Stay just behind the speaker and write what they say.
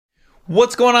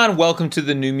What's going on? Welcome to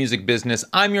the New Music Business.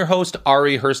 I'm your host,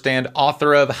 Ari Herstand,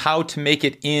 author of How to Make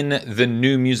It in the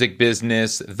New Music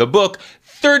Business. The book,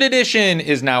 third edition,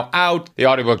 is now out. The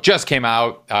audiobook just came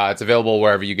out. It's available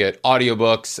wherever you get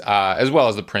audiobooks, as well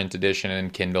as the print edition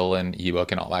and Kindle and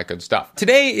ebook and all that good stuff.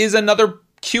 Today is another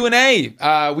Q&A.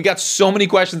 We got so many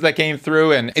questions that came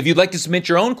through, and if you'd like to submit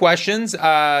your own questions,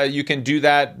 you can do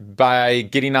that by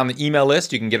getting on the email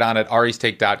list. You can get on at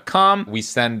aristake.com. We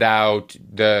send out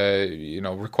the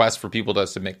requests for people to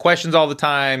submit questions all the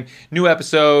time, new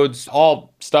episodes,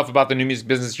 all stuff about the new music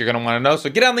business you're going to want to know.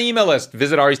 So get on the email list.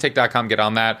 Visit aristake.com. Get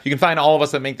on that. You can find all of us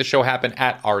that make the show happen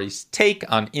at Ari's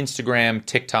Take on Instagram,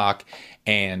 TikTok,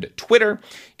 and Twitter.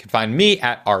 You can find me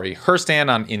at Ari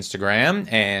Herstand on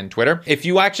Instagram and Twitter. If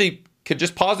you actually could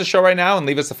just pause the show right now and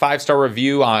leave us a 5-star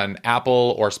review on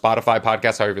Apple or Spotify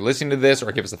podcasts, however you're listening to this,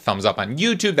 or give us a thumbs up on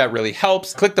YouTube, that really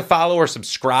helps. Click the follow or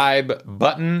subscribe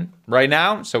button right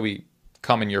now so we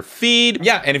come in your feed.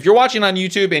 Yeah, and if you're watching on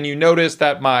YouTube and you notice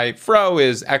that my fro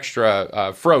is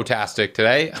extra fro-tastic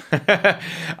today,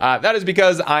 that is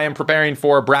because I am preparing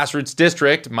for Grassroots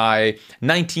District, my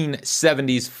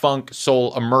 1970s funk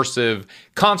soul immersive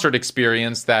concert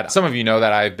experience that some of you know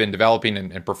that I've been developing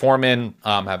and perform in,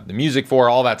 have the music for,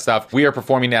 all that stuff. We are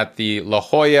performing at the La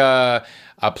Jolla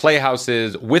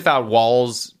Playhouse's Without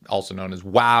Walls, also known as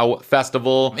WOW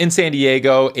Festival in San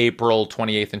Diego, April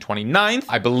 28th and 29th.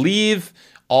 I believe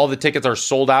all the tickets are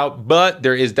sold out, but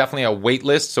there is definitely a wait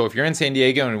list. So if you're in San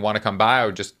Diego and you want to come by, I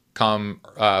would just come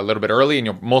a little bit early and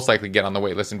you'll most likely get on the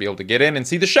wait list and be able to get in and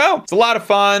see the show. It's a lot of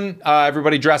fun.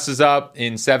 Everybody dresses up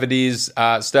in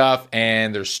 70s stuff,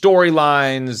 and there's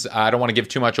storylines. I don't want to give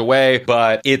too much away,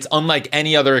 but it's unlike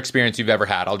any other experience you've ever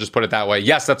had. I'll just put it that way.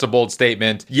 Yes, that's a bold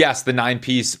statement. Yes, the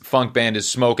 9-piece funk band is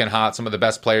smoking hot, some of the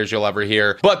best players you'll ever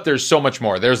hear, but there's so much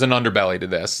more. There's an underbelly to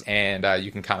this, and you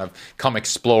can kind of come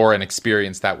explore and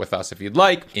experience that with us if you'd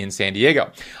like in San Diego.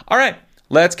 All right,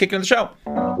 let's kick into the show.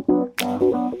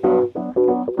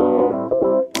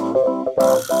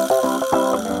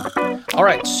 All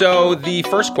right, so the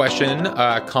first question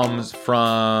comes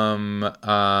from,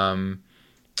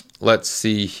 let's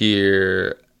see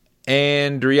here,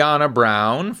 Andriana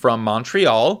Brown from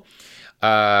Montreal,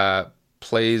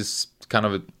 plays kind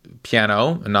of a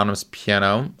piano, anonymous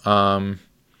piano,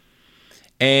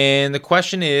 and the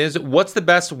question is, what's the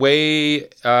best way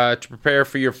to prepare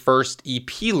for your first EP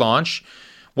launch?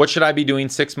 What should I be doing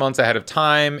 6 months ahead of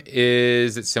time?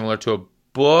 Is it similar to a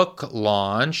book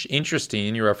launch?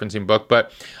 Interesting, you're referencing book,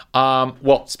 but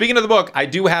well, speaking of the book, I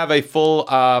do have a full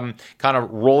kind of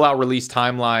rollout release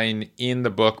timeline in the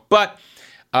book, but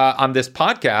on this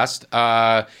podcast,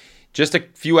 just a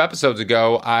few episodes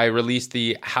ago, I released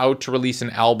the How to Release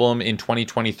an Album in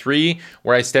 2023,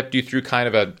 where I stepped you through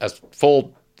kind of a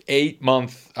full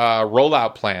 8-month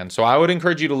rollout plan. So I would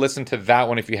encourage you to listen to that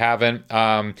one if you haven't,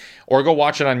 or go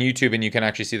watch it on YouTube and you can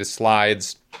actually see the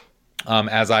slides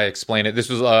as I explain it. This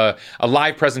was a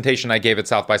live presentation I gave at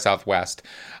South by Southwest.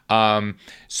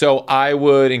 So I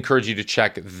would encourage you to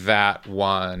check that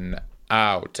one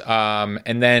out.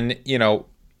 And then,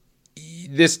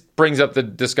 this brings up the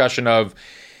discussion of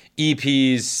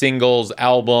EPs, singles,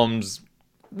 albums.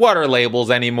 What are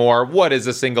labels anymore? What is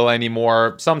a single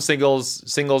anymore? Some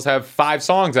singles have 5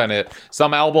 songs on it.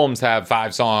 Some albums have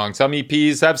 5 songs. Some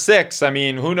EPs have 6. I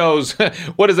mean, who knows?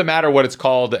 What does it matter what it's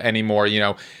called anymore?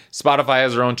 Spotify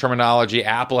has their own terminology.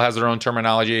 Apple has their own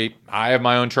terminology. I have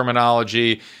my own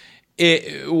terminology.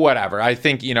 Whatever. I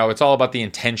think, it's all about the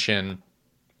intention.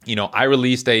 I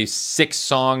released a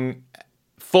 6-song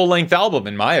full-length album.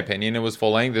 In my opinion, it was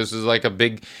full-length. This is like a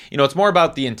big, it's more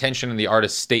about the intention and the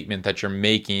artist statement that you're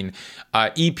making.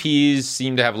 EPs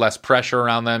seem to have less pressure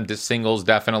around them. The singles,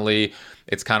 definitely,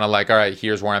 it's kind of like, all right,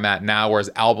 here's where I'm at now, whereas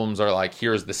albums are like,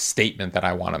 here's the statement that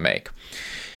I want to make.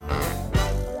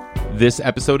 This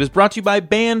episode is brought to you by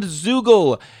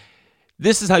Bandzoogle.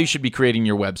 This is how you should be creating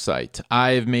your website.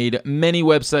 I've made many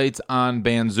websites on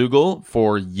Bandzoogle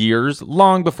for years.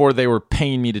 Long before they were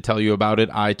paying me to tell you about it,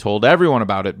 I told everyone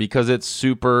about it because it's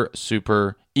super,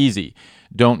 super easy.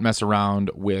 Don't mess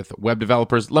around with web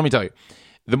developers. Let me tell you,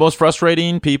 the most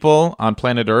frustrating people on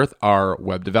planet Earth are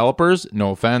web developers.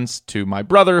 No offense to my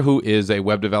brother, who is a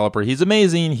web developer. He's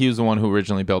amazing. He was the one who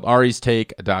originally built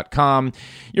aristake.com.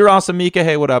 You're awesome, Mika.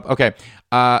 Hey, what up? Okay.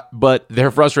 But they're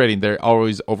frustrating. They're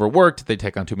always overworked. They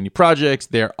take on too many projects.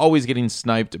 They're always getting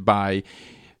sniped by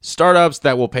startups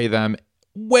that will pay them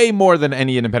way more than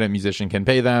any independent musician can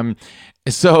pay them.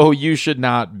 So you should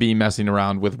not be messing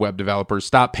around with web developers.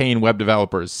 Stop paying web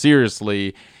developers.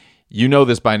 Seriously. You know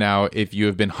this by now if you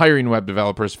have been hiring web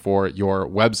developers for your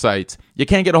websites. You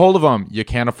can't get a hold of them, you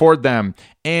can't afford them,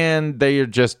 and the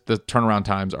turnaround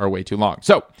times are way too long.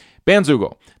 So,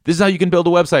 Bandzoogle, this is how you can build a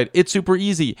website. It's super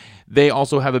easy. They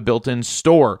also have a built-in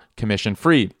store,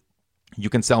 commission-free. You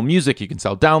can sell music, you can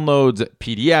sell downloads,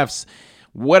 PDFs,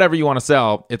 whatever you want to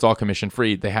sell, it's all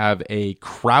commission-free. They have a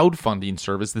crowdfunding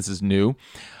service. This is new.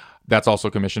 That's also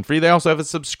commission-free. They also have a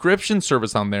subscription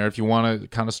service on there if you want to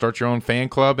kind of start your own fan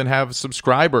club and have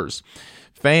subscribers,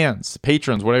 fans,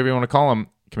 patrons, whatever you want to call them,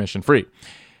 commission-free.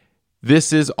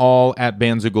 This is all at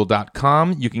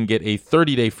bandzoogle.com. You can get a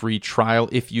 30-day free trial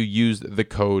if you use the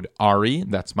code ARI.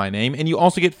 That's my name. And you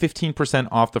also get 15%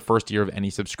 off the first year of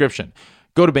any subscription.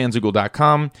 Go to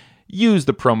bandzoogle.com, use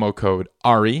the promo code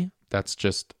ARI, that's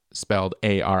just spelled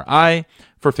ARI,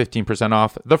 for 15%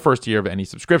 off the first year of any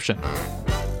subscription.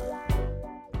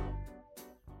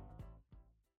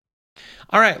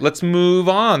 All right, let's move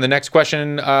on. The next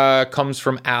question comes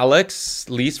from Alex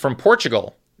Lees from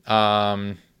Portugal.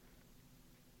 Alex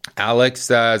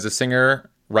is a singer,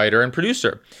 writer, and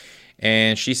producer.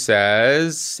 And she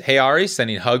says, "Hey, Ari,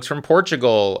 sending hugs from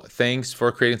Portugal. Thanks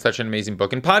for creating such an amazing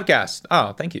book and podcast."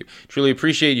 Oh, thank you. Truly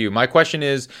appreciate you. My question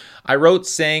is, I wrote,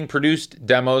 sang, produced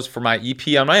demos for my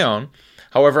EP on my own.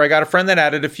 However, I got a friend that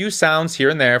added a few sounds here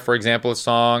and there. For example, a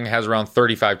song has around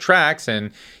 35 tracks,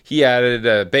 and he added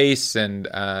a bass and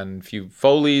a few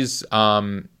Foleys.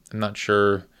 I'm not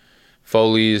sure.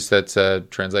 Foley's, that's a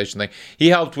translation thing. He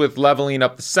helped with leveling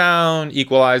up the sound,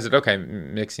 equalize it,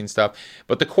 mixing stuff.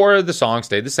 But the core of the song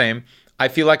stayed the same. I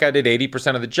feel like I did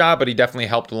 80% of the job, but he definitely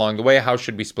helped along the way. How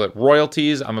should we split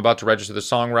royalties? I'm about to register the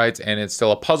song rights, and it's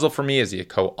still a puzzle for me. Is he a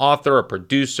co-author, a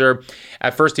producer?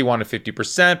 At first, he wanted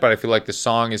 50%, but I feel like the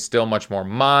song is still much more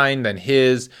mine than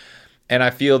his, and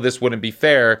I feel this wouldn't be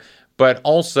fair. But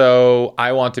also,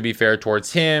 I want to be fair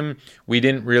towards him. We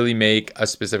didn't really make a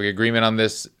specific agreement on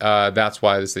this. That's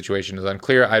why the situation is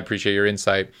unclear. I appreciate your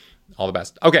insight. All the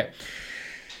best. Okay.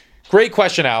 Great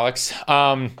question, Alex.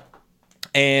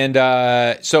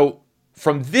 So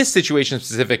from this situation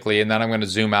specifically, and then I'm going to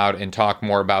zoom out and talk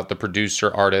more about the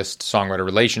producer-artist-songwriter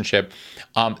relationship,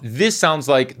 this sounds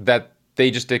like that they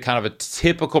just did kind of a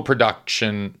typical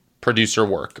producer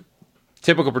work.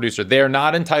 Typical producer. They are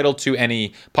not entitled to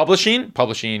any publishing.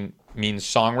 Publishing means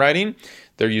songwriting.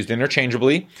 They're used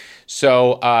interchangeably.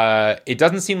 So it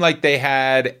doesn't seem like they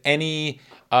had any,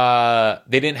 they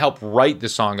didn't help write the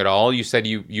song at all. You said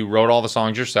you wrote all the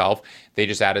songs yourself. They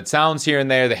just added sounds here and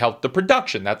there. They helped the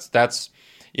production. That's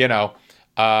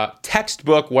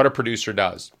textbook what a producer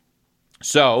does.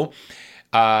 So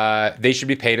they should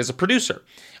be paid as a producer.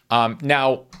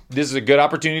 Now, this is a good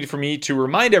opportunity for me to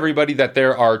remind everybody that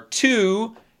there are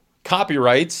 2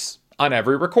 copyrights on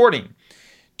every recording.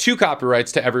 2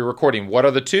 copyrights to every recording. What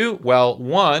are the 2? Well,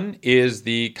 one is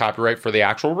the copyright for the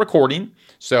actual recording.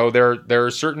 So there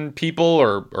are certain people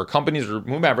or companies or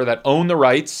whomever that own the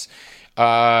rights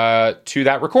to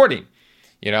that recording.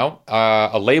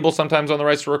 A label sometimes own the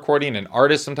rights to recording, an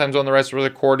artist sometimes own the rights to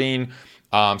recording,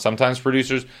 sometimes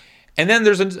producers. And then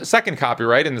there's a second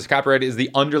copyright, and this copyright is the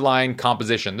underlying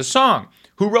composition, the song.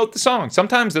 Who wrote the song?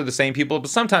 Sometimes they're the same people, but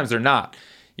sometimes they're not.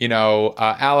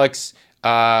 Alex,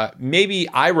 maybe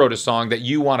I wrote a song that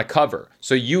you want to cover.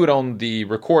 So you would own the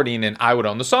recording and I would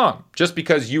own the song. Just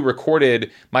because you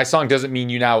recorded my song doesn't mean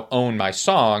you now own my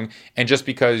song. And just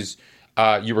because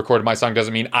you recorded my song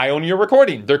doesn't mean I own your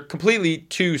recording. They're completely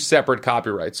 2 separate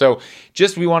copyrights. So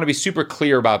we want to be super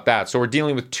clear about that. So we're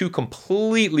dealing with 2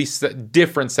 completely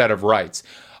different set of rights.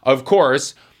 Of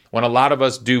course, when a lot of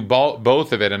us do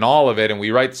both of it and all of it, and we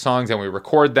write the songs and we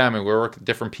record them and we work with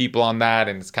different people on that,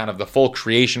 and it's kind of the full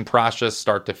creation process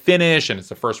start to finish, and it's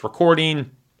the first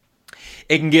recording,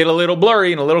 it can get a little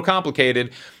blurry and a little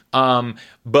complicated.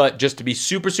 But just to be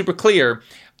super, super clear,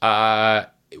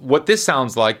 what this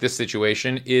sounds like, this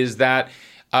situation, is that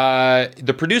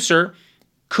the producer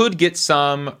could get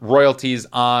some royalties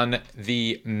on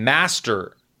the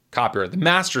master copyright, the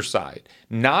master side,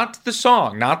 not the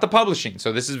song, not the publishing.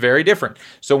 So this is very different.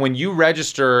 So when you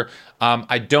register,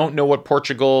 I don't know what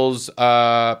Portugal's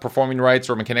performing rights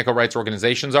or mechanical rights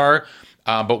organizations are,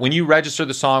 but when you register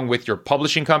the song with your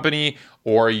publishing company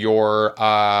or your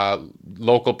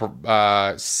local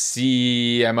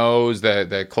CMOs,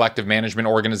 the collective management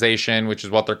organization, which is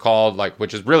what they're called,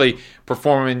 which is really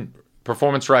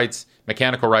performance rights,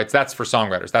 mechanical rights, that's for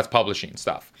songwriters, that's publishing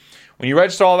stuff. When you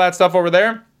register all that stuff over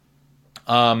there,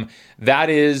 that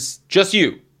is just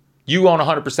you. You own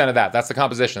 100% of that. That's the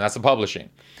composition. That's the publishing.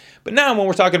 But now when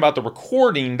we're talking about the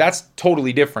recording, that's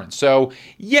totally different. So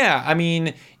yeah,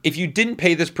 if you didn't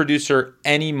pay this producer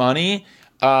any money,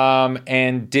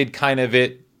 and did kind of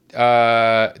it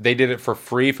they did it for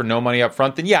free for no money up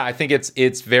front, then yeah, I think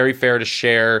it's very fair to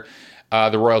share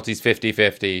the royalties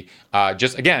 50-50.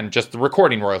 Just the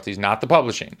recording royalties, not the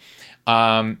publishing.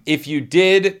 If you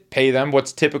did pay them,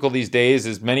 what's typical these days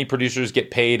is many producers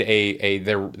get paid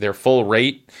their full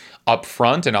rate up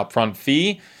front, an upfront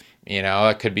fee.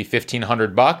 It could be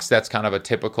 $1,500. That's kind of a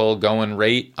typical going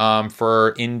rate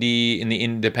for indie in the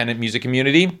independent music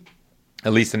community,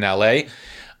 at least in LA,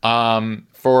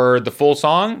 for the full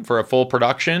song, for a full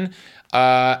production.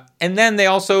 And then they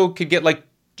also could get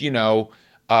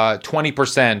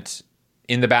 20%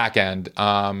 in the back end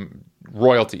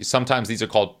royalties. Sometimes these are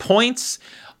called points.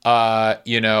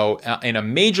 In a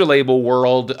major label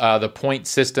world, the point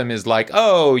system is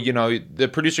the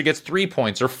producer gets 3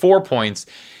 points or 4 points.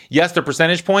 Yes, they're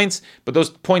percentage points, but those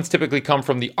points typically come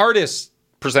from the artist's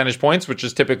percentage points, which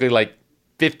is typically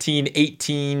 15,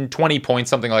 18, 20 points,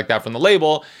 something like that from the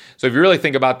label. So if you really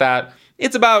think about that,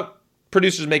 it's about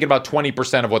producers making about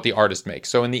 20% of what the artist makes.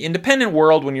 So in the independent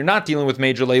world, when you're not dealing with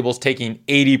major labels taking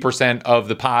 80% of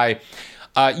the pie,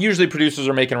 usually producers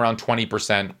are making around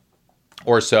 20%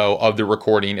 or so of the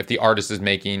recording if the artist is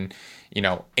making,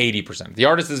 80%. If the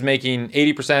artist is making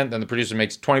 80%, then the producer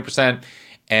makes 20%.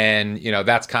 And,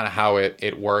 that's kind of how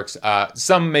it works.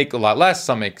 Some make a lot less,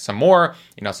 some make some more.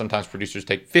 Sometimes producers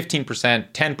take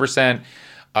 15%,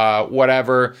 10%.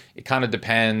 Whatever. It kind of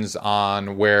depends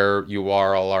on where you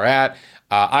all are at.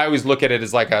 I always look at it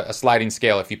as like a sliding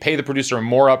scale. If you pay the producer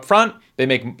more up front, they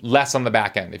make less on the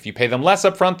back end. If you pay them less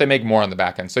up front, they make more on the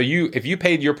back end. So if you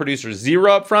paid your producer $0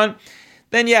 up front,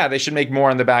 then yeah, they should make more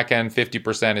on the back end.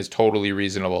 50% is totally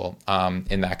reasonable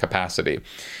in that capacity.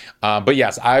 But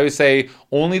yes, I always say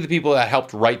only the people that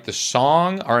helped write the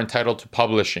song are entitled to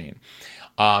publishing.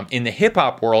 In the hip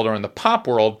hop world or in the pop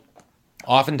world,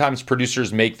 oftentimes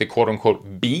producers make the quote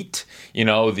unquote beat,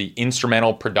 the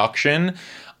instrumental production.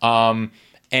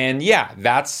 And yeah,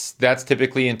 that's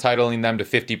typically entitling them to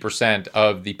 50%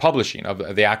 of the publishing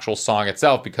of the actual song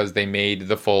itself because they made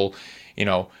the full,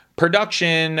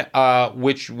 production,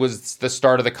 which was the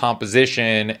start of the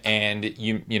composition, and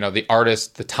the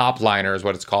artist, the top liner is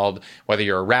what it's called, whether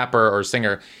you're a rapper or a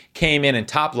singer, came in and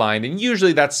top lined, and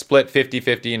usually that's split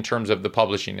 50-50 in terms of the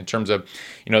publishing, in terms of,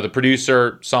 the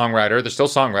producer, songwriter, they're still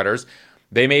songwriters,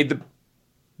 they made the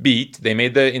beat, they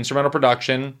made the instrumental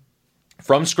production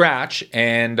from scratch,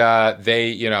 and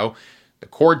the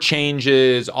chord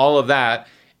changes, all of that,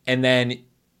 and then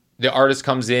the artist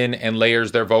comes in and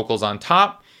layers their vocals on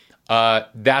top.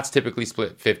 That's typically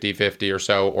split 50-50 or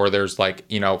so, or there's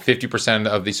 50%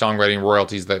 of the songwriting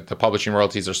royalties, the publishing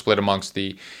royalties are split amongst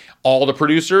all the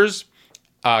producers,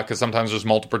 because sometimes there's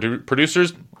multiple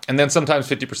producers, and then sometimes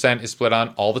 50% is split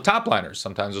on all the top liners.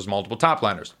 Sometimes there's multiple top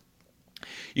liners.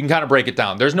 You can kind of break it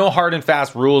down. There's no hard and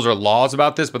fast rules or laws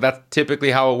about this, but that's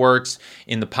typically how it works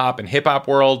in the pop and hip hop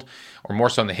world, or more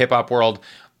so in the hip hop world.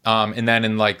 And then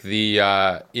in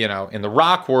in the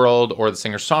rock world or the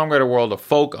singer-songwriter world, of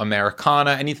folk,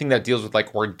 Americana, anything that deals with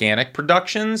organic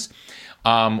productions,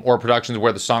 or productions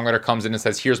where the songwriter comes in and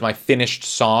says, here's my finished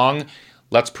song,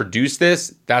 let's produce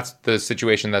this. That's the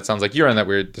situation that sounds like you're in that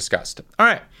we discussed. All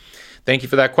right. Thank you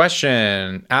for that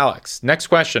question, Alex. Next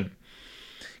question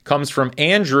comes from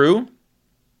Andrew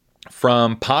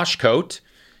from Poshcoat,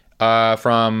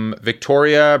 from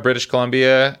Victoria, British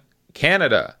Columbia,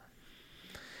 Canada.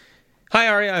 Hi,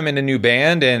 Ari. I'm in a new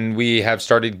band, and we have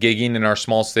started gigging in our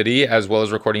small city, as well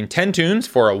as recording 10 tunes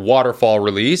for a waterfall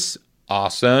release.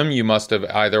 Awesome. You must have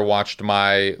either listened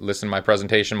to my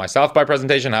presentation, my South by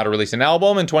presentation, how to release an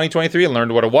album in 2023, and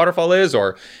learned what a waterfall is,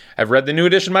 or have read the new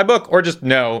edition of my book, or just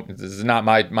no, this is not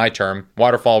my term.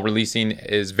 Waterfall releasing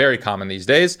is very common these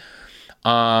days.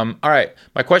 All right.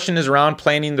 My question is around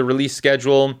planning the release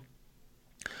schedule,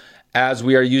 as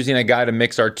we are using a guy to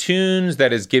mix our tunes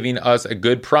that is giving us a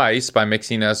good price by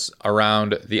mixing us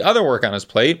around the other work on his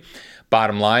plate.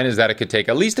 Bottom line is that it could take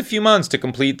at least a few months to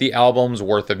complete the album's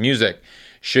worth of music.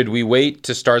 Should we wait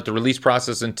to start the release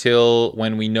process until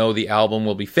when we know the album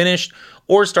will be finished,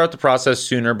 or start the process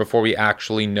sooner before we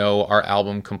actually know our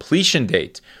album completion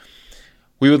date?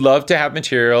 We would love to have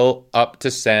material up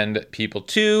to send people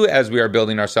to, as we are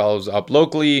building ourselves up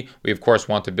locally. We, of course,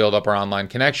 want to build up our online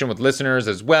connection with listeners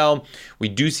as well. We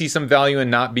do see some value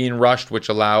in not being rushed, which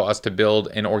allow us to build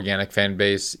an organic fan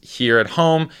base here at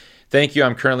home. Thank you.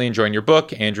 I'm currently enjoying your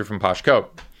book. Andrew from Poshcoat.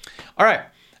 All right.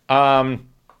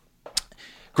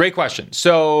 Great question.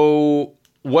 So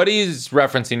what he's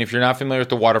referencing, if you're not familiar with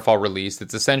the waterfall release,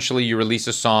 it's essentially you release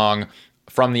a song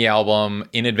from the album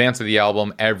in advance of the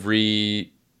album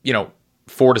every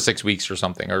 4 to 6 weeks or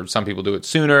something, or some people do it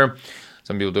sooner,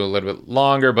 some people do it a little bit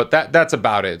longer, but that's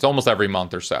about it. It's almost every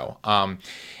month or so.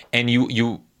 and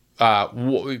you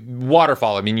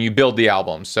waterfall. I mean, you build the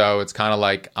album. So it's kind of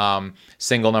like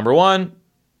single number one,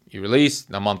 you release,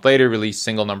 a month later, release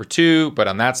single number two. But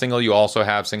on that single, you also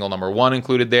have single number one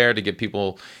included there to get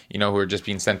people, who are just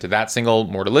being sent to that single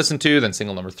more to listen to. Then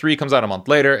single number three comes out a month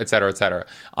later, et cetera,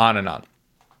 on and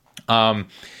on.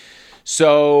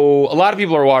 So a lot of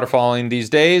people are waterfalling these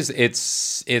days.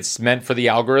 It's meant for the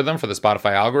algorithm, for the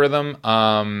Spotify algorithm.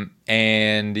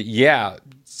 And yeah,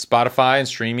 Spotify and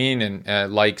streaming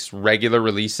and likes regular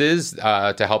releases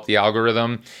to help the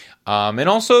algorithm. And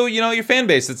also, your fan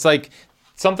base. It's like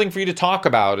something for you to talk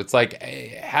about. It's like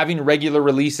having regular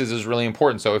releases is really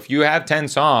important. So if you have 10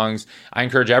 songs, I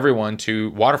encourage everyone to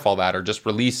waterfall that or just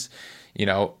release,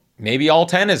 maybe all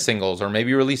 10 as singles, or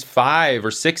maybe release 5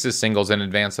 or 6 as singles in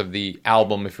advance of the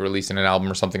album if you're releasing an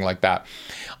album or something like that.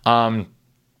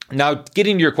 Now,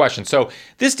 getting to your question. So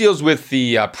this deals with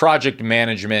the project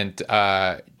management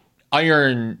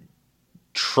iron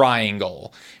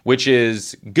triangle, which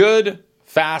is good,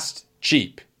 fast,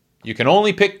 cheap. You can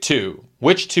only pick 2.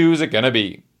 Which 2 is it going to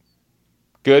be?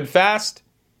 Good, fast?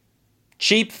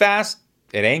 Cheap, fast?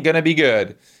 It ain't going to be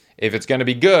good. If it's going to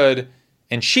be good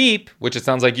and cheap, which it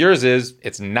sounds like yours is,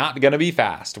 it's not going to be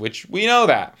fast, which we know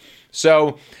that.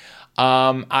 So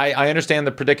I understand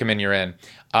the predicament you're in.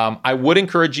 I would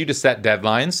encourage you to set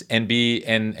deadlines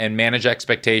and manage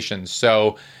expectations.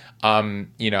 So,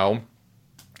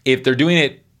 if they're doing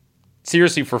it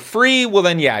seriously for free, well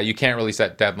then, yeah, you can't really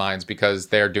set deadlines because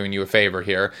they're doing you a favor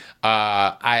here.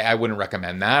 I wouldn't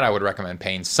recommend that. I would recommend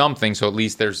paying something. So at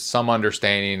least there's some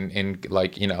understanding in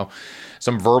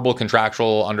some verbal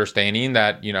contractual understanding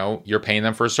that, you're paying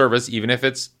them for a service. Even if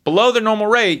it's below their normal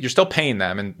rate, you're still paying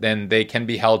them, and then they can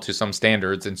be held to some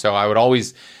standards. And so I would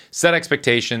always set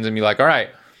expectations and be like, all right,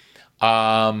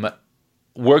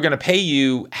 we're going to pay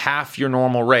you half your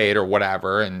normal rate or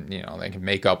whatever. And, they can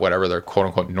make up whatever their quote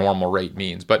unquote normal rate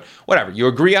means, but whatever, you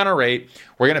agree on a rate.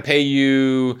 We're going to pay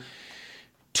you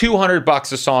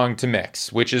 $200 a song to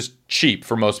mix, which is cheap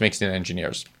for most mixing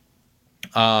engineers.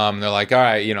 They're like, all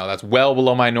right, that's well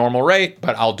below my normal rate,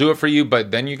 but I'll do it for you. But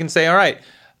then you can say, all right,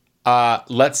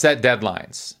 let's set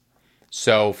deadlines.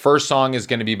 So first song is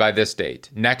going to be by this date.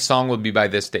 Next song will be by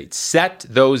this date. Set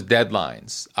those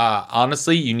deadlines.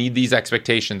 Honestly, you need these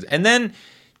expectations. And then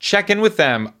check in with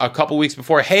them a couple weeks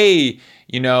before. Hey,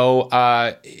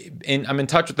 I'm in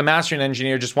touch with the mastering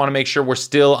engineer. Just want to make sure we're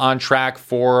still on track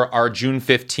for our June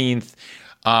 15th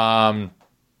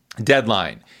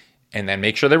deadline. And then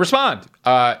make sure they respond.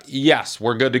 Yes,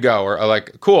 we're good to go. Or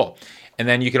like, cool. And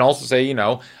then you can also say,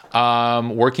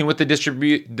 working with the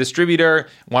distributor,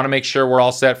 want to make sure we're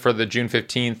all set for the June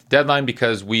 15th deadline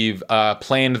because we've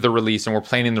planned the release and we're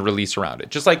planning the release around it.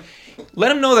 Just like, let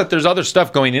them know that there's other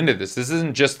stuff going into this. This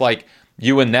isn't just like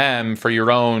you and them for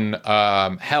your own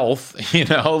health,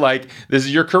 like this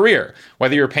is your career.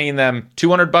 Whether you're paying them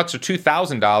 $200 or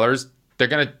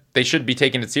 $2,000, they should be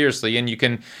taking it seriously, and you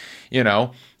can,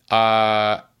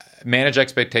 manage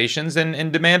expectations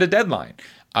and demand a deadline.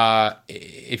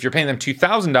 If you're paying them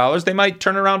 $2,000, they might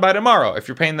turn around by tomorrow. If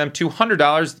you're paying them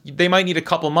 $200, they might need a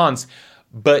couple months,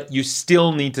 but you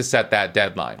still need to set that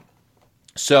deadline.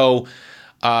 So,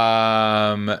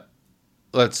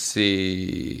 let's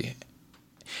see.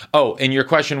 Oh, and your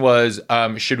question was,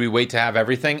 should we wait to have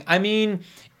everything? I mean,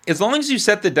 as long as you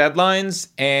set the deadlines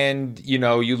and,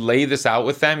 you lay this out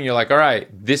with them, you're like, all right,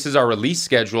 this is our release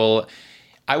schedule.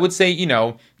 I would say,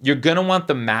 you're going to want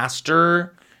the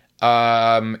master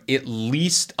at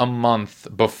least a month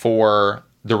before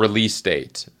the release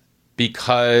date,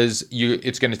 because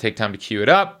it's going to take time to queue it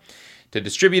up, to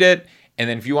distribute it. And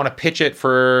then if you want to pitch it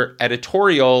for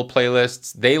editorial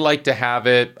playlists, they like to have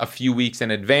it a few weeks in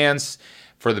advance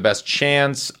for the best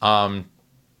chance.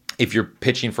 If you're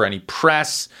pitching for any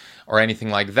press or anything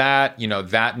like that,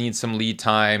 that needs some lead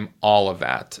time, all of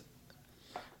that.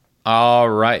 All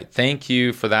right. Thank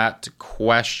you for that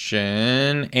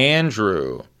question,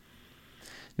 Andrew.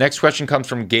 Next question comes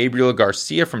from Gabriel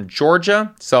Garcia from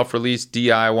Georgia, self-released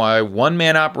DIY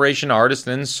one-man operation artist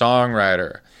and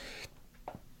songwriter.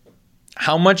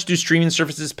 How much do streaming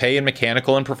services pay in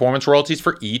mechanical and performance royalties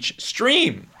for each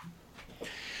stream?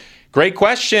 Great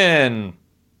question.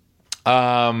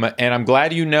 And I'm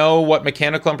glad you know what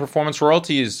mechanical and performance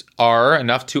royalties are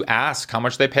enough to ask how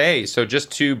much they pay. So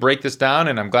just to break this down,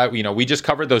 and I'm glad, we just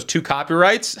covered those 2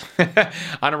 copyrights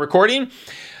on a recording.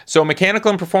 So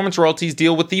mechanical and performance royalties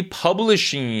deal with the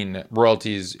publishing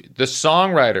royalties, the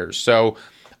songwriters. So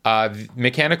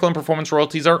mechanical and performance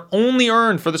royalties are only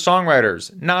earned for the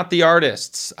songwriters, not the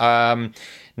artists,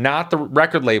 not the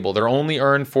record label. They're only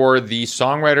earned for the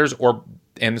songwriters or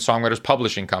and the songwriters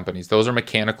publishing companies. Those are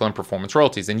mechanical and performance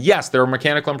royalties. And yes, there are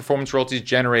mechanical and performance royalties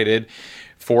generated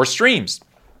for streams.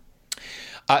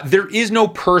 There is no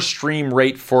per stream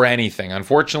rate for anything.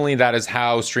 Unfortunately, that is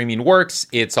how streaming works.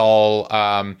 It's all,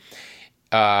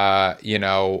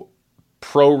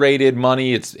 prorated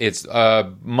money. It's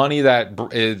money that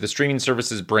the streaming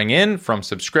services bring in from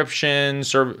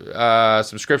subscriptions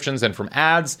and from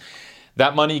ads.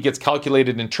 That money gets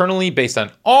calculated internally based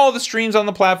on all the streams on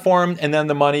the platform, and then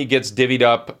the money gets divvied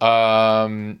up,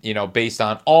 based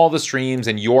on all the streams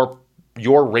and your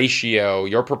ratio,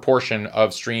 your proportion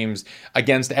of streams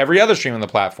against every other stream on the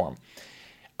platform.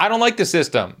 I don't like the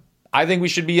system. I think we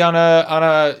should be on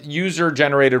a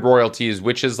user-generated royalties,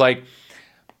 which is like,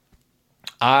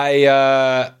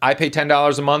 I pay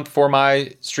 $10 a month for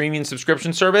my streaming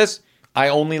subscription service. I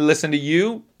only listen to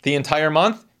you the entire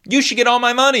month. You should get all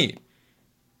my money.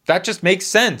 That just makes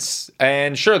sense.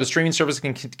 And sure, the streaming service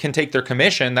can take their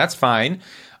commission. That's fine.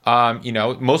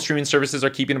 Most streaming services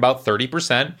are keeping about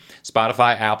 30%.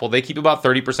 Spotify, Apple, they keep about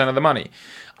 30% of the money.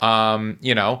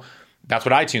 That's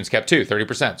what iTunes kept too,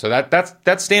 30%. So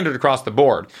that's standard across the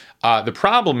board. The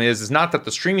problem is not that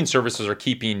the streaming services are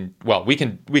keeping, well, we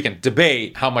can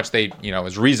debate how much they,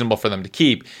 is reasonable for them to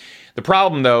keep. The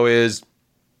problem though is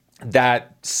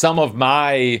that some of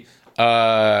my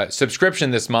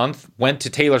subscription this month went to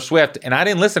Taylor Swift, and I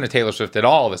didn't listen to Taylor Swift at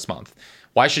all this month.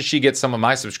 Why should she get some of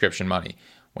my subscription money?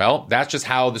 Well, that's just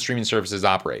how the streaming services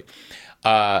operate.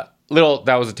 That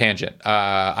was a tangent.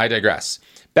 I digress.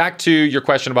 Back to your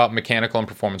question about mechanical and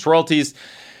performance royalties.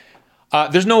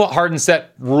 There's no hard and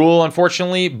set rule,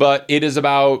 unfortunately, but it is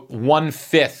about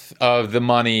 1/5 of the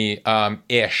money,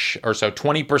 ish, or so,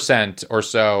 20% or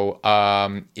so,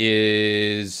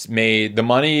 is made. The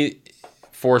money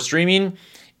for streaming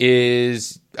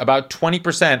is about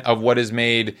 20% of what is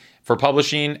made for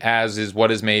publishing, as is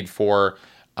what is made for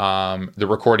the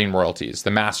recording royalties,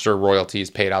 the master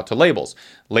royalties paid out to labels.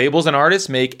 Labels and artists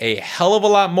make a hell of a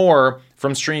lot more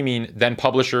from streaming than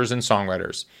publishers and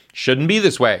songwriters. Shouldn't be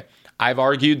this way. I've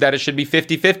argued that it should be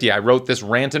 50-50. I wrote this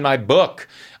rant in my book.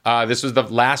 This was the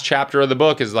last chapter of the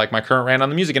book, is like my current rant on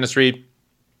the music industry.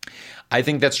 I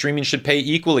think that streaming should pay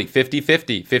equally,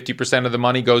 50-50. 50% of the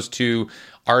money goes to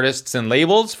artists and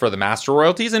labels for the master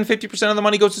royalties, and 50% of the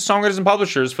money goes to songwriters and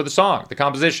publishers for the song, the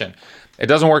composition. It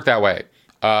doesn't work that way.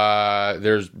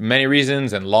 There's many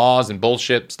reasons and laws and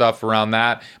bullshit stuff around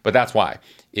that, but that's why.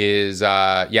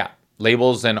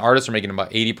 Labels and artists are making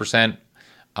about 80%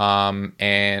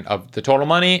 and of the total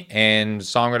money, and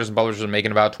songwriters and publishers are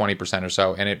making about 20% or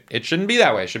so, and it shouldn't be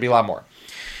that way. It should be a lot more.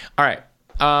 All right.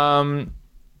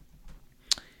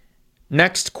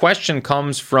 Next question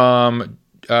comes from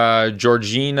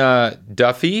Georgina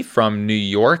Duffy from New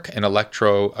York, an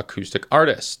electroacoustic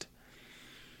artist.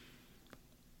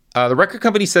 The record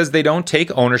company says they don't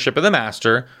take ownership of the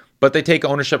master, but they take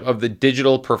ownership of the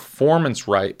digital performing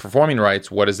rights.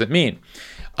 What does it mean?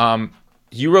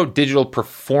 You wrote digital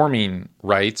performing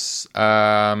rights.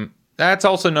 That's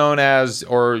also known as,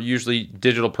 or usually,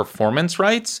 digital performance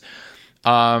rights.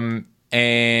 And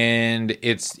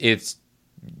it's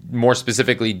more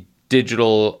specifically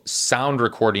digital sound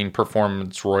recording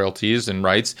performance royalties and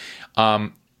rights.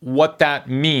 What that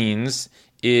means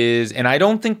is, and I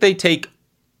don't think they take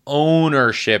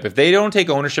ownership. If they don't take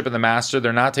ownership of the master,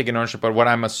 they're not taking ownership. But what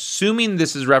I'm assuming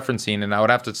this is referencing, and I would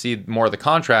have to see more of the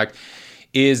contract,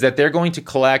 is that they're going to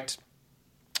collect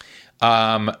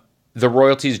the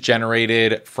royalties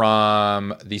generated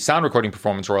from the sound recording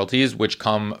performance royalties, which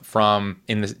come from,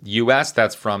 in the US,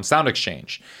 that's from Sound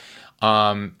Exchange.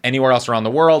 Anywhere else around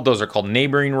the world, those are called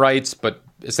neighboring rights, but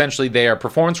essentially they are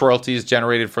performance royalties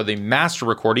generated for the master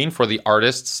recording for the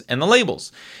artists and the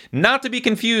labels. Not to be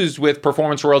confused with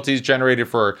performance royalties generated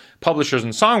for publishers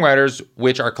and songwriters,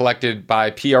 which are collected by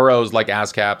PROs like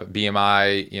ASCAP,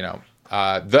 BMI,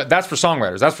 that's for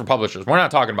songwriters, that's for publishers. We're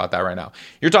not talking about that right now.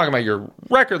 You're talking about your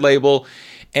record label.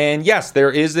 And yes,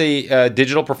 there is a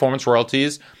digital performance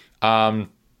royalties, and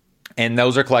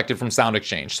those are collected from Sound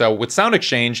Exchange. So with Sound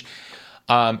Exchange,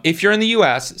 if you're in the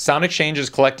US, Sound Exchange is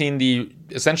collecting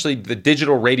essentially the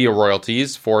digital radio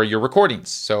royalties for your recordings.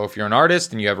 So if you're an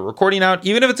artist and you have a recording out,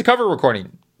 even if it's a cover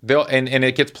recording, and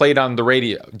it gets played on the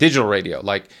radio, digital radio,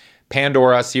 like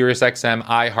Pandora, Sirius XM,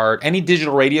 iHeart, any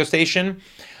digital radio station,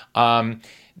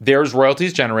 there's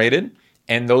royalties generated,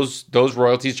 and those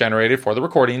royalties generated for the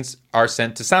recordings are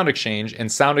sent to Sound Exchange,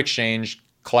 and Sound Exchange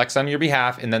collects on your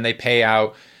behalf, and then they pay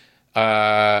out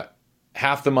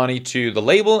half the money to the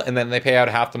label, and then they pay out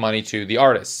half the money to the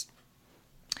artists.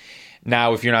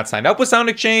 Now, if you're not signed up with Sound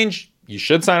Exchange, you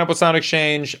should sign up with Sound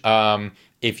Exchange.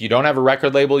 If you don't have a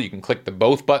record label, you can click the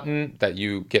both button that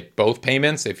you get both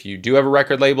payments. If you do have a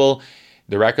record label,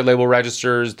 the record label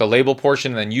registers the label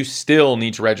portion, and then you still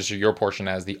need to register your portion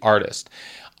as the artist.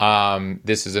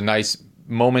 This is a nice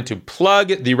moment to plug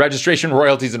the registration,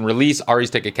 royalties, and release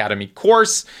Ari's Tech Academy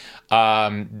course.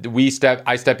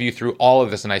 I step you through all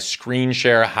of this, and I screen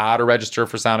share how to register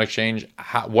for Sound Exchange,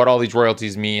 what all these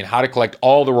royalties mean, how to collect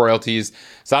all the royalties.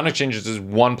 Sound Exchange is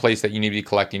one place that you need to be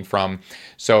collecting from.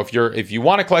 So if you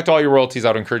want to collect all your royalties, I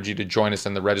would encourage you to join us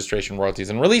in the registration, royalties,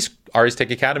 and release Ari's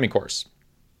Tech Academy course.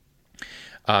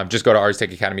 Just go to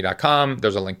aristechacademy.com.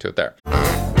 There's a link to it there.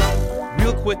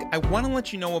 Real quick, I want to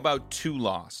let you know about Too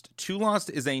Lost. Too Lost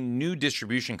is a new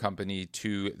distribution company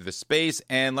to the space,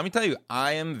 and let me tell you,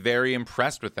 I am very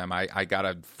impressed with them. I got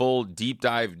a full deep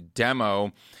dive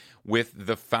demo with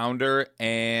the founder,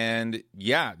 and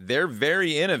yeah, they're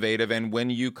very innovative, and when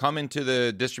you come into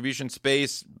the distribution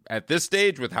space at this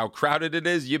stage with how crowded it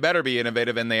is, you better be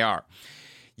innovative, and they are.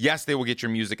 Yes, they will get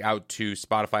your music out to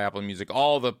Spotify, Apple Music,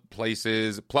 all the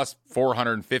places, plus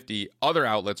 450 other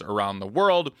outlets around the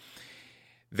world.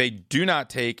 They do not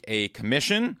take a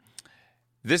commission.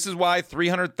 This is why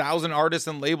 300,000 artists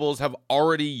and labels have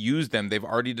already used them. They've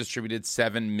already distributed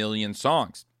 7 million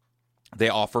songs. They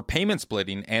offer payment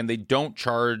splitting, and they don't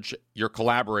charge your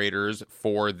collaborators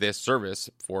for this service,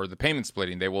 for the payment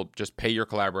splitting. They will just pay your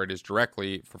collaborators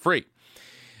directly for free.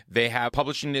 They have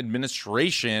publishing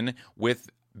administration with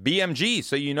BMG,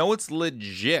 so you know it's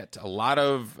legit. A lot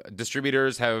of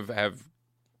distributors have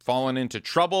fallen into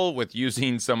trouble with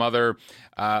using some other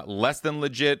less than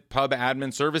legit pub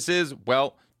admin services.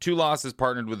 Well, Too Lost is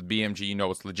partnered with BMG. You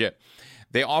know it's legit.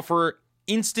 They offer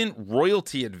instant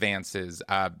royalty advances.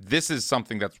 This is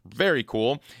something that's very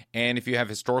cool. And if you have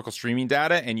historical streaming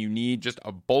data and you need just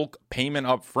a bulk payment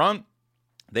up front,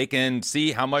 they can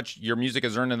see how much your music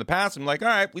has earned in the past and like, all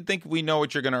right, we think we know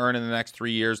what you're going to earn in the next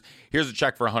 3 years. Here's a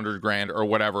check for $100,000 or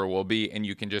whatever it will be. And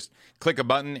you can just click a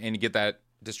button and you get that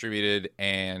distributed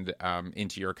and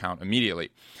into your account immediately.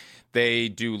 They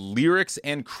do lyrics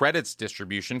and credits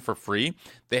distribution for free.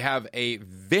 They have a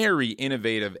very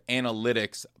innovative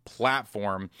analytics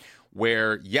platform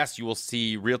where, yes, you will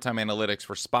see real-time analytics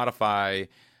for Spotify,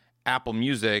 Apple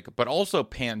Music, but also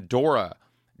Pandora,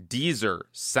 Deezer,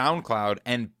 SoundCloud,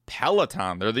 and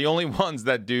Peloton. They're the only ones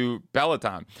that do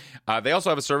Peloton. They also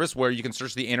have a service where you can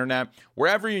search the internet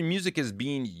wherever your music is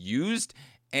being used,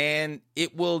 and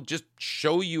it will just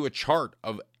show you a chart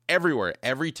of everywhere,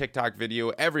 every TikTok video,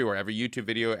 everywhere, every YouTube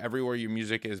video, everywhere your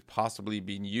music is possibly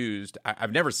being used.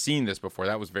 I've never seen this before.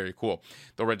 That was very cool.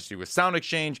 They'll register you with Sound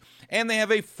Exchange, and they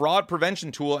have a fraud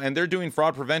prevention tool, and they're doing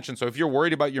fraud prevention. So if you're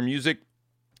worried about your music,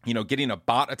 you know, getting a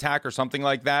bot attack or something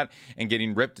like that and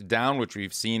getting ripped down, which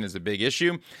we've seen is a big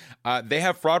issue, they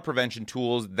have fraud prevention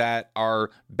tools that are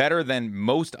better than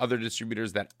most other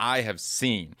distributors that I have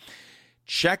seen.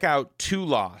 Check out Too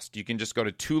Lost. You can just go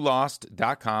to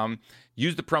toolost.com,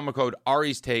 use the promo code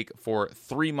Ari's Take for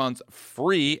 3 months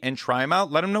free, and try them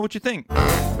out. Let them know what you think. All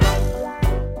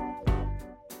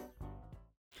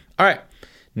right,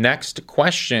 next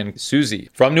question. Susie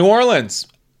from New Orleans,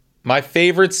 my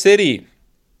favorite city.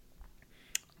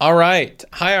 All right.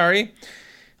 Hi, Ari.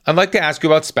 I'd like to ask you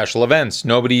about special events.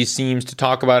 Nobody seems to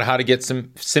talk about how to get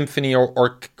some symphony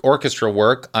or orchestra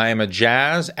work. I am a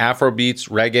jazz, Afrobeats,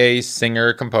 reggae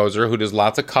singer-composer who does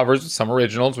lots of covers with some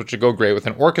originals, which would go great with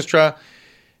an orchestra.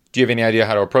 Do you have any idea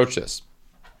how to approach this?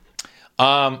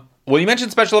 Well, you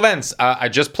mentioned special events. I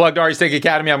just plugged Ari's Tech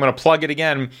Academy. I'm going to plug it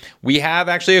again. We have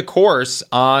actually a course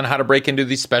on how to break into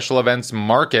the special events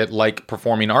market, like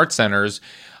performing arts centers,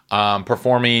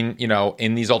 performing, you know,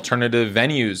 in these alternative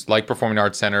venues like performing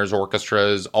arts centers,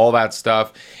 orchestras, all that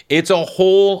stuff. It's a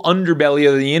whole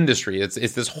underbelly of the industry. It's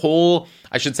this whole,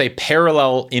 I should say,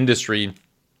 parallel industry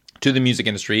to the music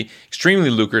industry. Extremely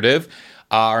lucrative.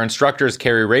 Our instructor is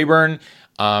Kerry Rayburn.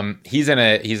 He's in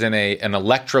an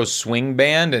electro swing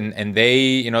band, and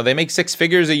they make 6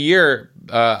 figures a year,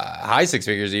 high 6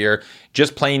 figures a year,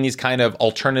 just playing these kind of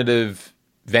alternative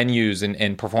venues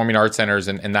and performing arts centers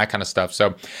and that kind of stuff.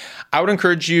 So I would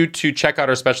encourage you to check out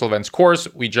our special events course.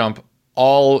 We jump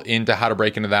all into how to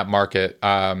break into that market.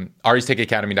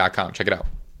 aristechacademy.com. Check it out.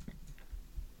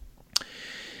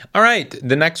 All right.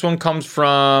 The next one comes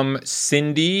from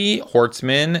Cindy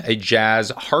Hortzman, a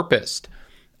jazz harpist.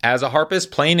 As a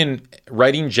harpist, playing and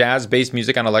writing jazz-based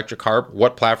music on electric harp,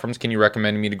 what platforms can you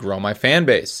recommend me to grow my fan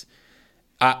base?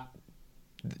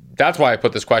 That's why I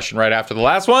put this question right after the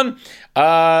last one.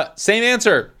 Same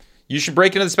answer. You should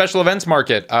break into the special events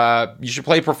market. You should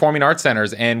play performing arts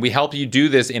centers, and we help you do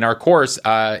this in our course.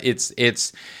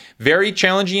 It's very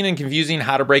challenging and confusing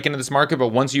how to break into this market, but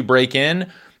once you break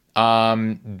in,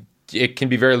 it can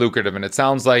be very lucrative. And it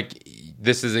sounds like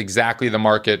this is exactly the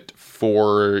market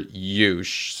for you.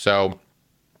 So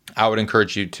I would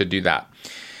encourage you to do that.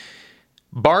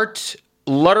 Bart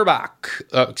Luderbach.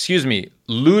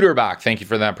 Thank you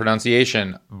for that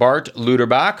pronunciation. Bart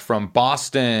Luderbach from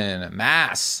Boston,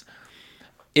 Mass.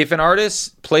 If an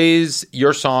artist plays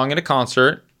your song at a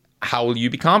concert, how will you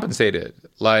be compensated?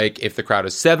 Like if the crowd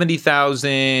is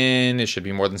 70,000, it should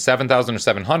be more than 7,000 or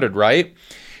 700, right?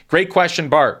 Great question,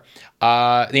 Bart. The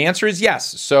answer is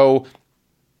yes. So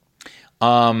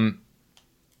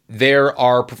there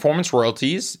are performance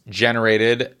royalties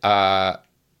generated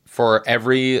for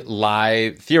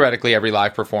theoretically every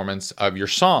live performance of your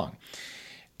song.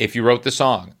 If you wrote the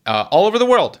song, all over the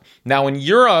world. Now in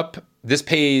Europe, this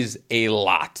pays a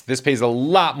lot. This pays a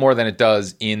lot more than it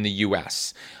does in the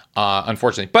US,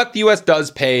 unfortunately. But the US does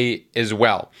pay as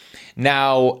well.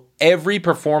 Now, every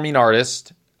performing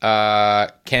artist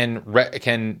can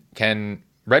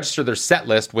register their set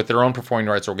list with their own performing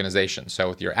rights organization. So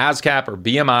with your ASCAP or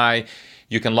BMI,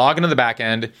 you can log into the back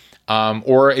end.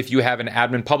 Or if you have an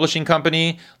admin publishing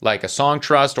company like a Song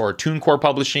Trust or TuneCore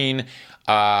Publishing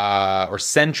or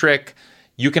Centric,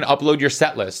 you can upload your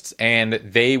set lists and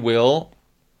they will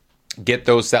get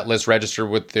those set lists registered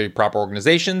with the proper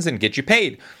organizations and get you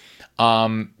paid.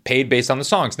 Paid based on the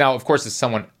songs. Now, of course,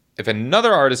 if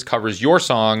another artist covers your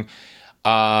song,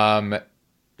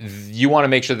 you want to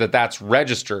make sure that that's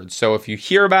registered. So if you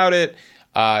hear about it,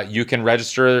 you can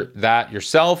register that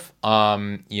yourself. They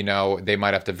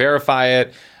might have to verify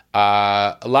it.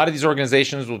 A lot of these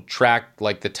organizations will track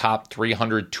like the top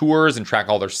 300 tours and track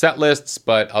all their set lists,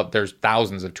 but there's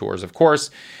thousands of tours, of course.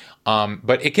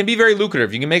 But it can be very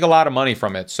lucrative. You can make a lot of money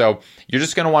from it. So you're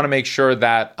just going to want to make sure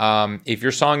that if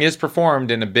your song is performed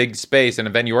in a big space, in a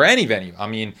venue or any venue, I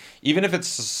mean, even if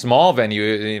it's a small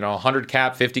venue, 100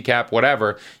 cap, 50 cap,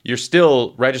 whatever, you're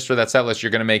still register that set list. You're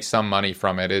going to make some money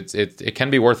from it. It can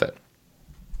be worth it.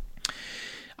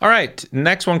 All right,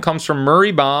 next one comes from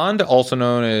Murray Bond, also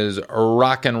known as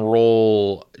Rock and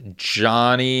Roll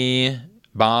Johnny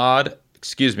Bod.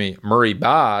 Murray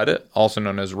Bod, also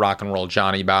known as Rock and Roll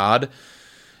Johnny Bod.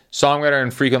 Songwriter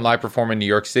and frequent live performer in New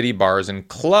York City bars and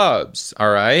clubs. All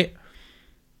right.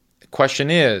 Question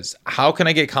is, how can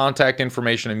I get contact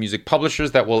information of music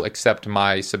publishers that will accept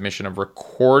my submission of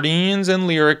recordings and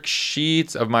lyric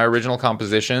sheets of my original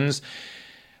compositions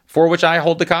for which I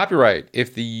hold the copyright?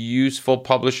 If the useful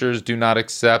publishers do not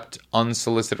accept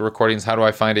unsolicited recordings, how do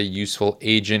I find a useful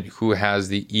agent who has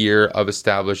the ear of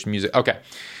established music? Okay,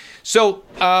 so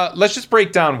let's just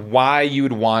break down why you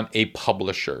would want a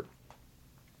publisher.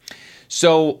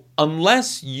 So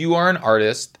unless you are an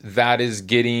artist that is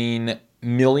getting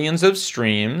millions of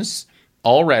streams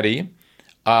already,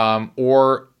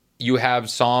 or you have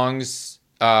songs,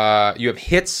 you have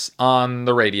hits on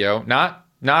the radio, not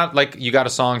like you got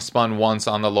a song spun once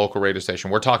on the local radio station.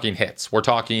 We're talking hits. We're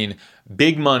talking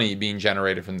big money being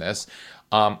generated from this.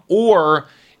 Or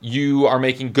you are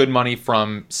making good money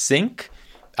from sync,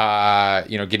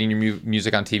 getting your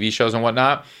music on TV shows and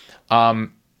whatnot.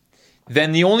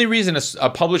 Then the only reason a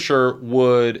publisher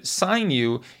would sign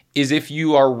you is if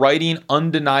you are writing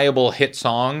undeniable hit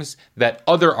songs that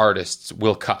other artists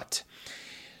will cut.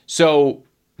 So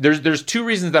there's two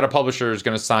reasons that a publisher is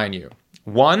going to sign you.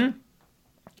 One,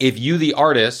 if you, the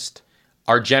artist,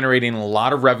 are generating a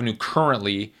lot of revenue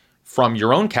currently from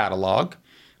your own catalog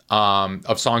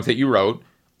of songs that you wrote,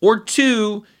 or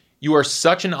two, you are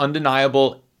such an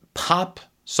undeniable pop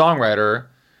songwriter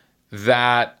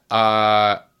that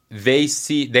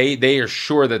they are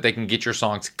sure that they can get your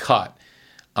songs cut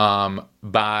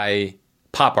by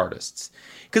pop artists.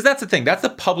 Because that's the thing. That's the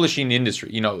publishing industry.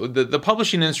 The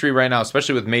publishing industry right now,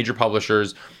 especially with major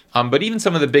publishers, but even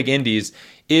some of the big indies,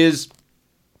 is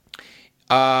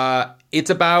it's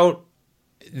about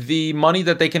the money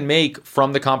that they can make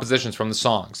from the compositions, from the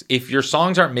songs. If your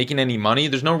songs aren't making any money,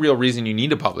 there's no real reason you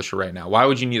need a publisher right now. Why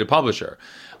would you need a publisher?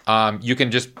 You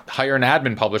can just hire an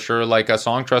admin publisher like a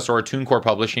Song Trust or a TuneCore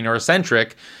Publishing or a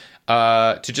Centric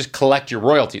to just collect your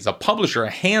royalties. A publisher, a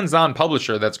hands-on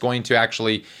publisher that's going to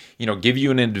actually, give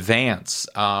you in advance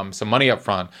some money up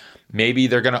front. Maybe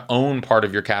they're going to own part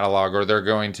of your catalog, or they're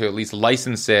going to at least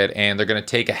license it, and they're going to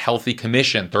take a healthy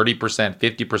commission, 30%,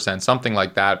 50%, something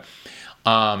like that.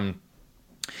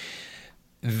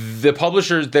 The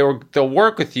publishers, they'll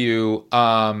work with you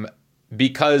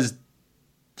because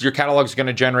your catalog is going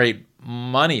to generate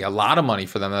money, a lot of money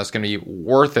for them. That's going to be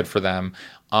worth it for them.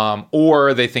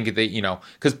 Or they think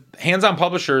because hands-on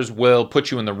publishers will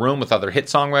put you in the room with other hit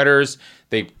songwriters.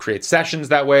 They create sessions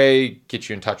that way, get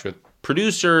you in touch with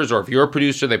producers, or if you're a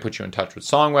producer, they put you in touch with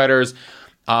songwriters.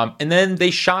 And then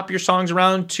they shop your songs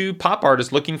around to pop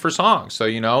artists looking for songs. So,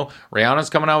 Rihanna's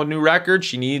coming out with a new record.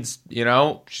 She needs, she's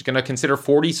going to consider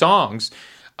 40 songs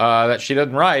that she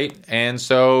doesn't write. And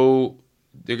so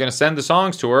they're going to send the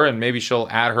songs to her, and maybe she'll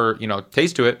add her,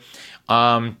 taste to it.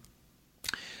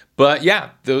 But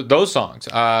yeah, those songs,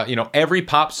 every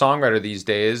pop songwriter these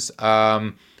days,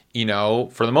 for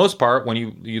the most part, when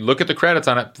you look at the credits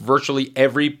on it, virtually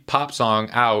every pop song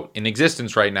out in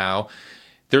existence right now,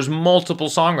 there's multiple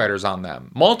songwriters on them.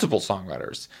 Multiple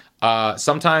songwriters.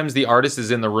 Sometimes the artist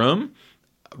is in the room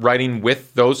writing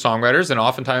with those songwriters, and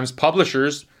oftentimes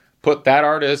publishers put their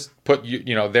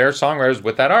songwriters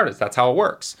with that artist. That's how it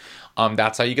works.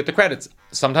 That's how you get the credits.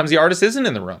 Sometimes the artist isn't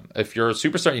in the room. If you're a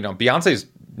superstar, Beyonce's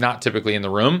not typically in the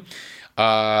room.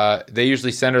 They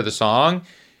usually send her the song.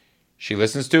 She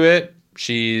listens to it.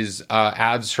 She's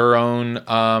adds her own,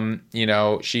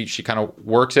 she kind of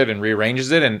works it and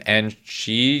rearranges it, and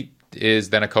she is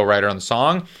then a co-writer on the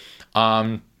song.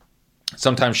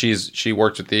 Sometimes she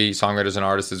works with the songwriters and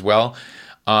artists as well.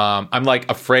 I'm like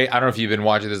afraid. I don't know if you've been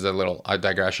watching. This is a little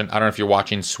digression. I don't know if you're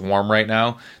watching Swarm right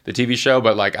now, the TV show,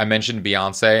 but like I mentioned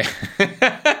Beyonce,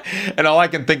 and all I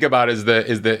can think about is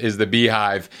the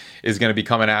Beehive is going to be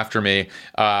coming after me,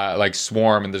 like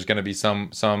Swarm, and there's going to be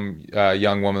some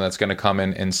young woman that's going to come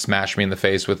in and smash me in the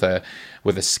face with a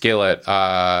skillet.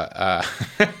 I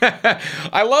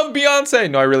love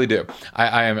Beyonce. No, I really do.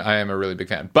 I am a really big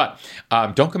fan. But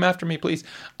don't come after me, please.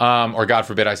 Or God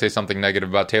forbid I say something negative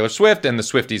about Taylor Swift and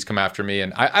the Swifties come after me.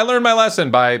 And I learned my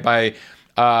lesson by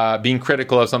being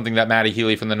critical of something that Matty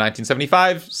Healy from the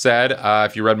 1975 said.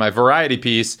 If you read my Variety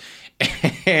piece,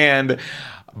 and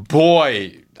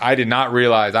boy, I did not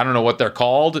realize. I don't know what they're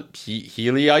called.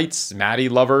 Healyites, Matty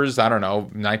lovers. I don't know.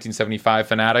 1975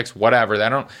 fanatics, whatever. They're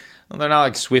not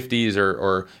like Swifties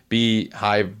or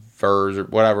Beehivers or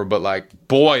whatever. But like,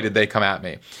 boy, did they come at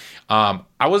me. I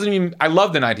love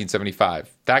the 1975.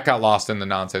 That got lost in the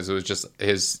nonsense. It was just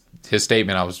his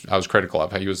statement. I was critical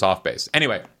of how he was off base.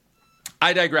 Anyway,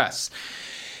 I digress.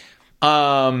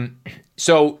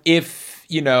 So if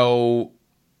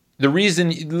the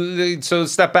reason, so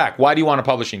step back. Why do you want a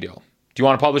publishing deal? Do you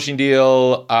want a publishing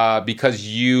deal because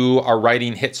you are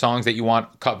writing hit songs that you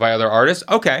want cut by other artists?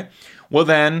 Okay. Well,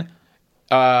 then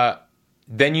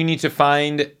you need to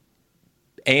find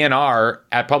A&R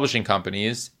at publishing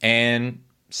companies and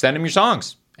send them your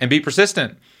songs and be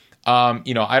persistent. I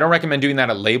don't recommend doing that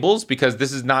at labels because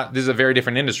this is a very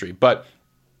different industry. But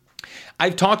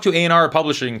I've talked to A&R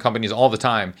publishing companies all the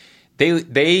time.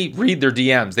 They read their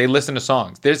DMs. They listen to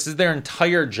songs. This is their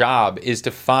entire job, is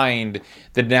to find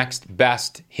the next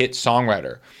best hit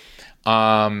songwriter.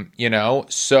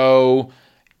 So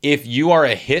if you are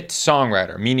a hit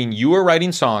songwriter, meaning you are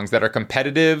writing songs that are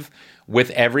competitive with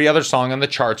every other song on the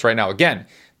charts right now. Again,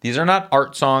 these are not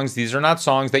art songs. These are not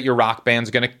songs that your rock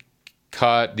band's going to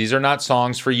cut. These are not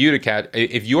songs for you to catch.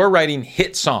 If you are writing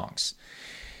hit songs,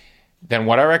 then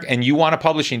and you want a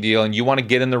publishing deal and you want to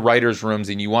get in the writers' rooms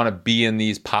and you want to be in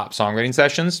these pop songwriting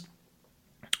sessions,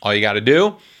 all you got to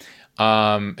do,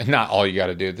 not all you got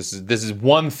to do, this is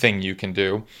one thing you can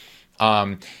do,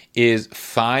 is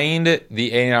find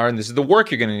the A&R, and this is the work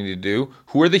you're going to need to do.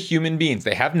 Who are the human beings?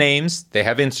 They have names, they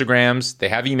have Instagrams, they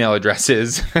have email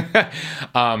addresses.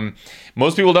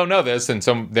 Most people don't know this, and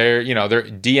so their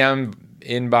DM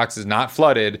inbox is not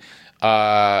flooded.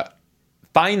 Find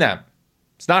them.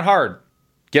 It's not hard.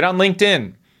 Get on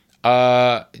LinkedIn.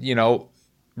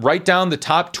 Write down the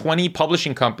top 20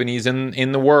 publishing companies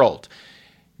in the world.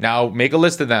 Now make a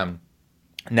list of them.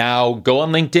 Now go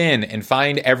on LinkedIn and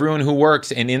find everyone who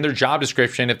works, and in their job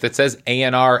description, if it says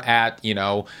A&R at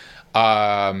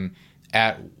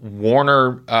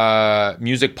Warner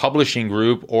Music Publishing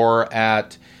Group or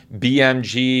at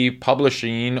BMG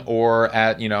Publishing or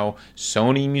at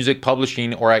Sony Music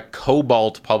Publishing or at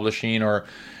Cobalt Publishing or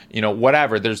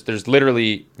whatever. There's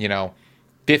literally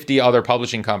 50 other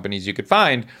publishing companies you could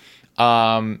find,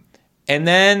 and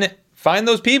then find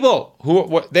those people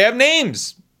who they have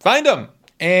names. Find them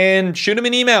and shoot them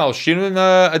an email, shoot them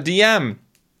a DM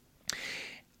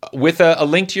with a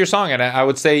link to your song. And I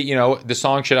would say the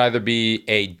song should either be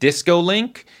a disco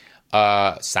link,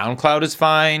 SoundCloud is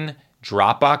fine,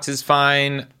 Dropbox is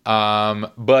fine,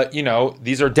 but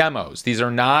these are demos. These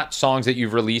are not songs that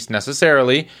you've released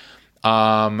necessarily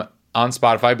on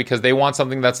Spotify, because they want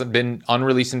something that's been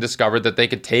unreleased and discovered that they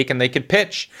could take and they could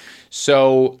pitch.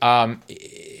 So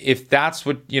if that's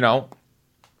what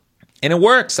and it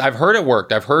works. I've heard it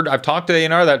worked. I've talked to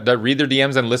A&R that read their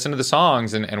DMs and listen to the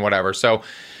songs and whatever. So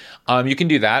you can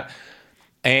do that.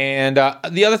 And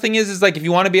the other thing is like, if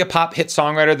you want to be a pop hit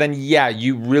songwriter, then yeah,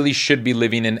 you really should be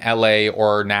living in LA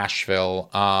or Nashville,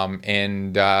 or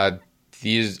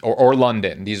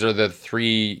London. These are the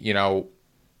three,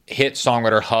 hit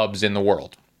songwriter hubs in the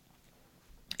world.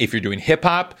 If you're doing hip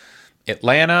hop,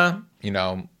 Atlanta,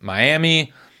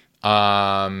 Miami,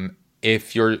 or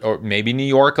maybe New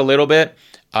York a little bit.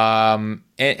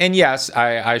 And yes,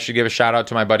 I should give a shout out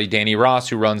to my buddy Danny Ross,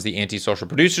 who runs the Antisocial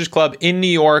Producers Club in New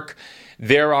York.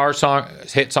 There are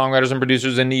hit songwriters and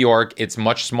producers in New York. It's a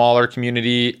much smaller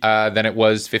community than it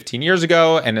was 15 years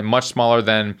ago, and much smaller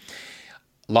than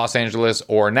Los Angeles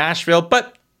or Nashville,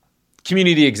 but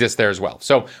community exists there as well.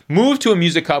 So move to a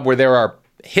music hub where there are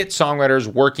hit songwriters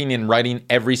working and writing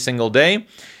every single day.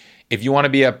 If you want to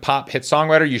be a pop hit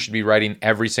songwriter, you should be writing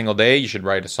every single day. You should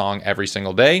write a song every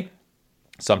single day,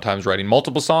 sometimes writing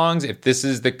multiple songs. If this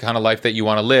is the kind of life that you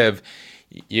want to live,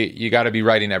 you got to be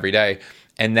writing every day.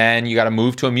 And then you got to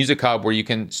move to a music hub where you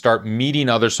can start meeting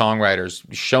other songwriters,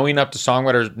 showing up to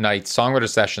songwriter nights, songwriter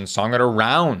sessions, songwriter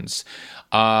rounds,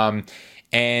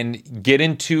 and get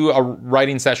into a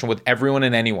writing session with everyone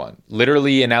and anyone.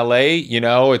 Literally in LA,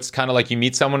 it's kind of like you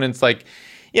meet someone and it's like,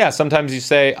 yeah, sometimes you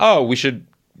say, oh, we should,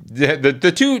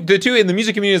 the two in the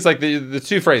music community is like the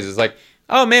two phrases, like,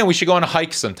 oh man, we should go on a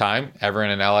hike sometime.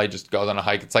 Everyone in LA just goes on a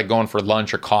hike. It's like going for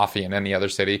lunch or coffee in any other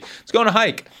city. Let's go on a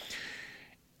hike.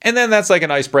 And then that's like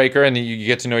an icebreaker, and you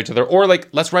get to know each other. Or like,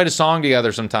 let's write a song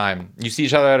together sometime. You see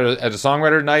each other at a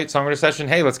songwriter night, songwriter session.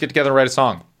 Hey, let's get together and write a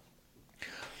song.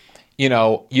 You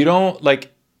don't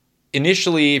like,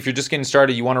 initially, if you're just getting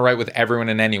started, you want to write with everyone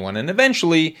and anyone. And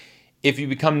eventually, if you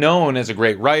become known as a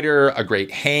great writer, a great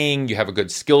hang, you have a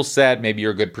good skill set, maybe you're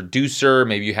a good producer,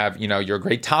 maybe you have, you're a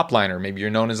great top liner, maybe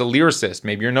you're known as a lyricist,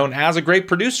 maybe you're known as a great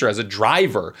producer, as a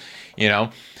driver,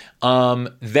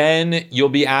 then you'll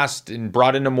be asked and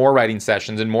brought into more writing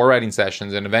sessions,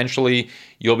 and eventually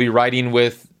you'll be writing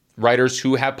with writers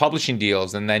who have publishing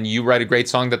deals, and then you write a great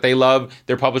song that they love,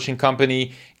 their publishing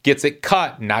company gets it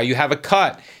cut. Now you have a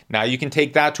cut. Now you can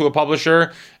take that to a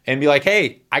publisher and be like,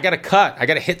 hey, I got a cut. I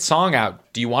got a hit song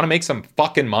out. Do you want to make some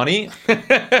fucking money?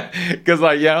 Because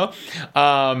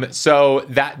so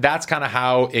that's kind of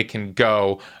how it can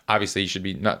go. Obviously you should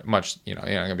be not much, you're not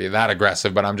going to be that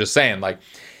aggressive, but I'm just saying, like,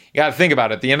 you got to think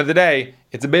about it. At the end of the day,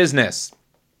 it's a business.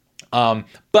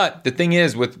 But the thing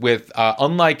is with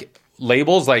unlike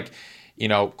labels, like,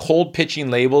 cold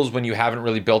pitching labels when you haven't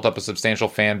really built up a substantial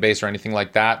fan base or anything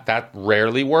like that, that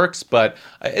rarely works, but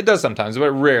it does sometimes, but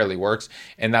it rarely works.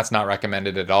 And that's not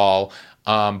recommended at all.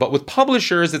 But with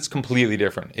publishers, it's completely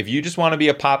different. If you just want to be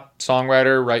a pop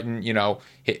songwriter writing,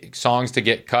 hit songs to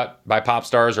get cut by pop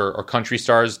stars or country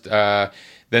stars,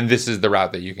 then this is the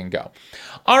route that you can go.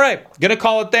 All right, going to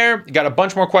call it there. Got a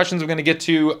bunch more questions we're going to get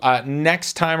to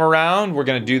next time around. We're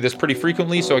going to do this pretty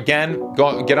frequently. So again,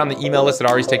 get on the email list at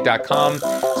aristake.com,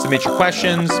 submit your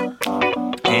questions,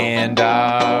 and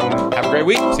have a great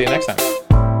week. See you next time.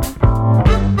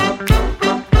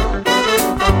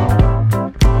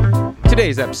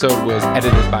 Today's episode was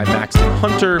edited by Maxton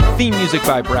Hunter, theme music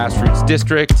by Grassroots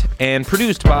District, and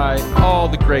produced by all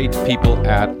the great people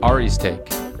at Ari's Take.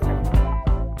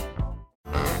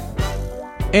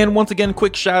 And once again,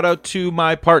 quick shout out to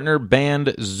my partner,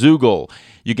 Bandzoogle.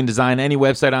 You can design any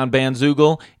website on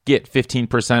Bandzoogle, get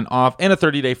 15% off and a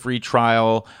 30-day free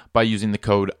trial by using the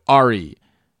code ARI.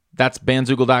 That's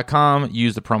bandzoogle.com.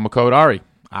 Use the promo code ARI.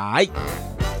 All right.